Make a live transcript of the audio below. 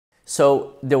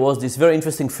So there was this very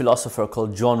interesting philosopher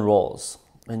called John Rawls.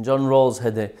 And John Rawls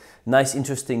had a nice,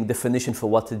 interesting definition for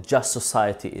what a just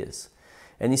society is.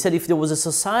 And he said if there was a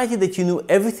society that you knew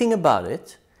everything about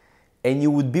it and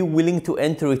you would be willing to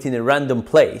enter it in a random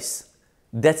place,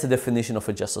 that's the definition of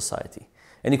a just society.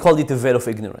 And he called it the veil of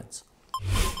ignorance.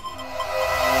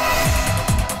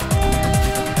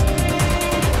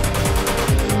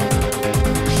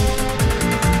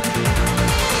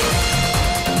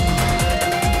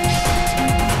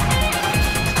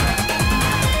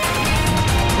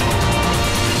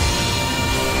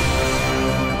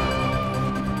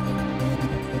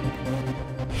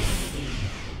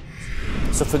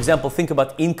 So for example, think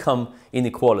about income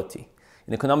inequality.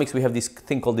 In economics, we have this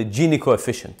thing called the Gini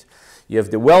coefficient. You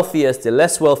have the wealthiest, the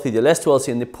less wealthy,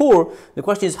 and the poor. The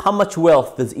question is, how much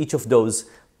wealth does each of those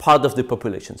part of the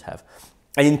populations have?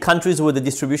 And in countries where the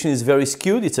distribution is very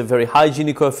skewed, it's a very high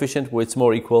Gini coefficient. Where it's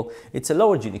more equal, it's a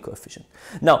lower Gini coefficient.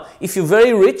 Now, if you're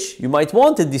very rich, you might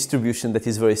want a distribution that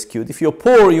is very skewed. If you're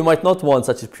poor, you might not want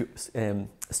such a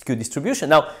skewed distribution.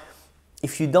 Now,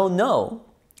 if you don't know,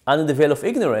 under the veil of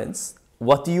ignorance,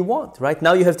 what do you want, right?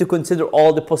 Now you have to consider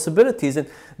all the possibilities, and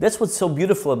that's what's so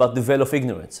beautiful about the veil of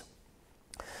ignorance.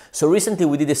 So recently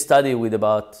we did a study with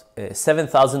about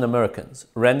 7,000 Americans,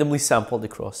 randomly sampled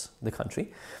across the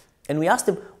country, and we asked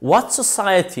them, what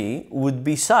society would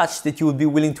be such that you would be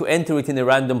willing to enter it in a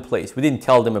random place? We didn't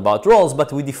tell them about roles,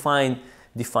 but we defined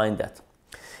that.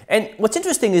 And what's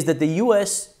interesting is that the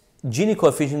US Gini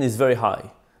coefficient is very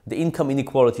high. The income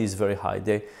inequality is very high.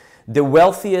 The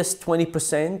wealthiest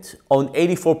 20% own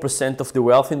 84% of the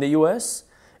wealth in the US.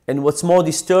 And what's more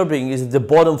disturbing is the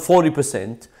bottom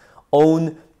 40%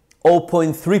 own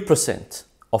 0.3%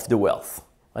 of the wealth.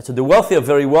 Right? So the wealthy are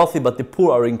very wealthy, but the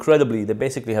poor are they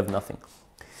basically have nothing.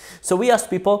 So we asked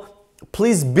people,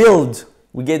 please build,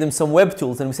 we gave them some web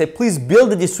tools, and we said, please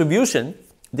build a distribution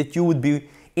that you would be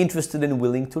interested and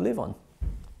willing to live on.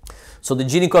 So the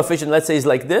Gini coefficient, let's say, is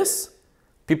like this.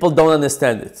 People don't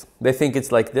understand it. They think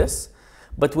it's like this.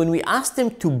 But when we ask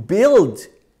them to build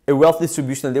a wealth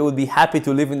distribution and they would be happy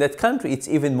to live in that country, it's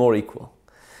even more equal.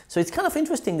 So it's kind of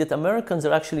interesting that Americans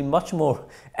are actually much more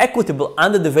equitable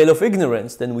under the veil of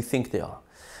ignorance than we think they are.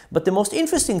 But the most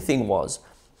interesting thing was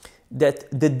that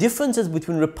the differences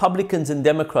between Republicans and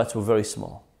Democrats were very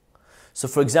small. So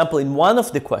for example, in one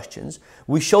of the questions,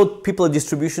 we showed people a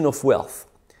distribution of wealth.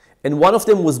 And one of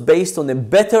them was based on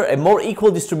a more equal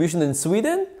distribution than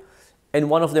Sweden, and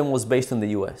one of them was based on the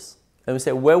US. And we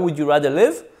said, where would you rather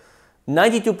live?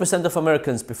 92% of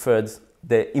Americans preferred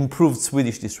the improved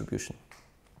Swedish distribution.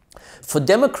 For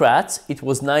Democrats, it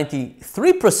was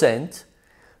 93%.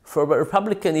 For a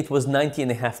Republican, it was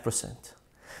 90.5%.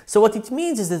 So what it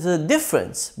means is there's a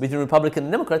difference between Republican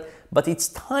and Democrat, but it's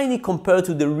tiny compared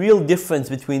to the real difference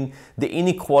between the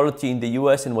inequality in the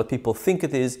US and what people think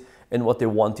it is and what they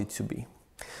want it to be.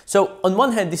 So on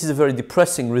one hand, this is a very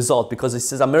depressing result because it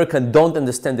says Americans don't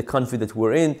understand the country that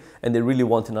we're in and they really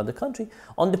want another country.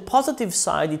 On the positive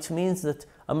side, it means that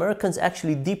Americans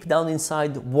actually deep down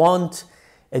inside want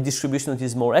a distribution that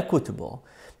is more equitable.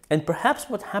 And perhaps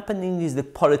what's happening is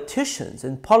that politicians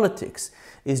and politics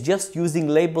is just using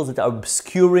labels that are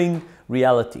obscuring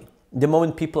reality. The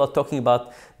moment people are talking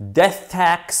about death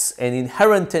tax and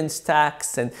inheritance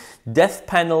tax and death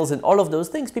panels and all of those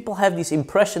things, people have this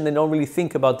impression they don't really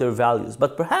think about their values.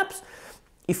 But perhaps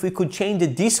if we could change the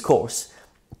discourse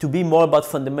to be more about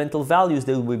fundamental values,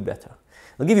 they would be better.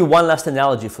 I'll give you one last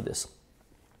analogy for this.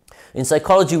 In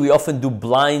psychology, we often do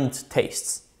blind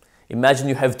tastes. Imagine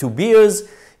you have two beers.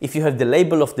 If you have the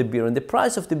label of the beer and the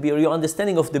price of the beer, your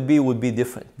understanding of the beer would be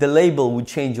different. The label would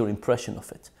change your impression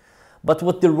of it. But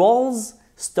what the Rawls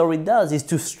story does is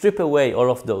to strip away all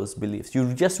of those beliefs.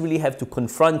 You just really have to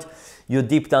confront your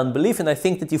deep down belief. And I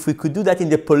think that if we could do that in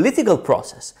the political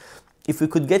process, if we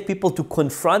could get people to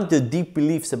confront their deep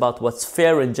beliefs about what's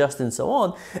fair and just and so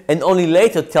on, and only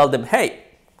later tell them, hey,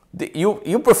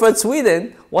 you preferred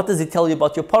Sweden, what does it tell you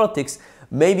about your politics?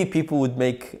 Maybe people would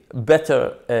make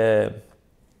better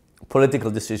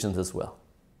political decisions as well.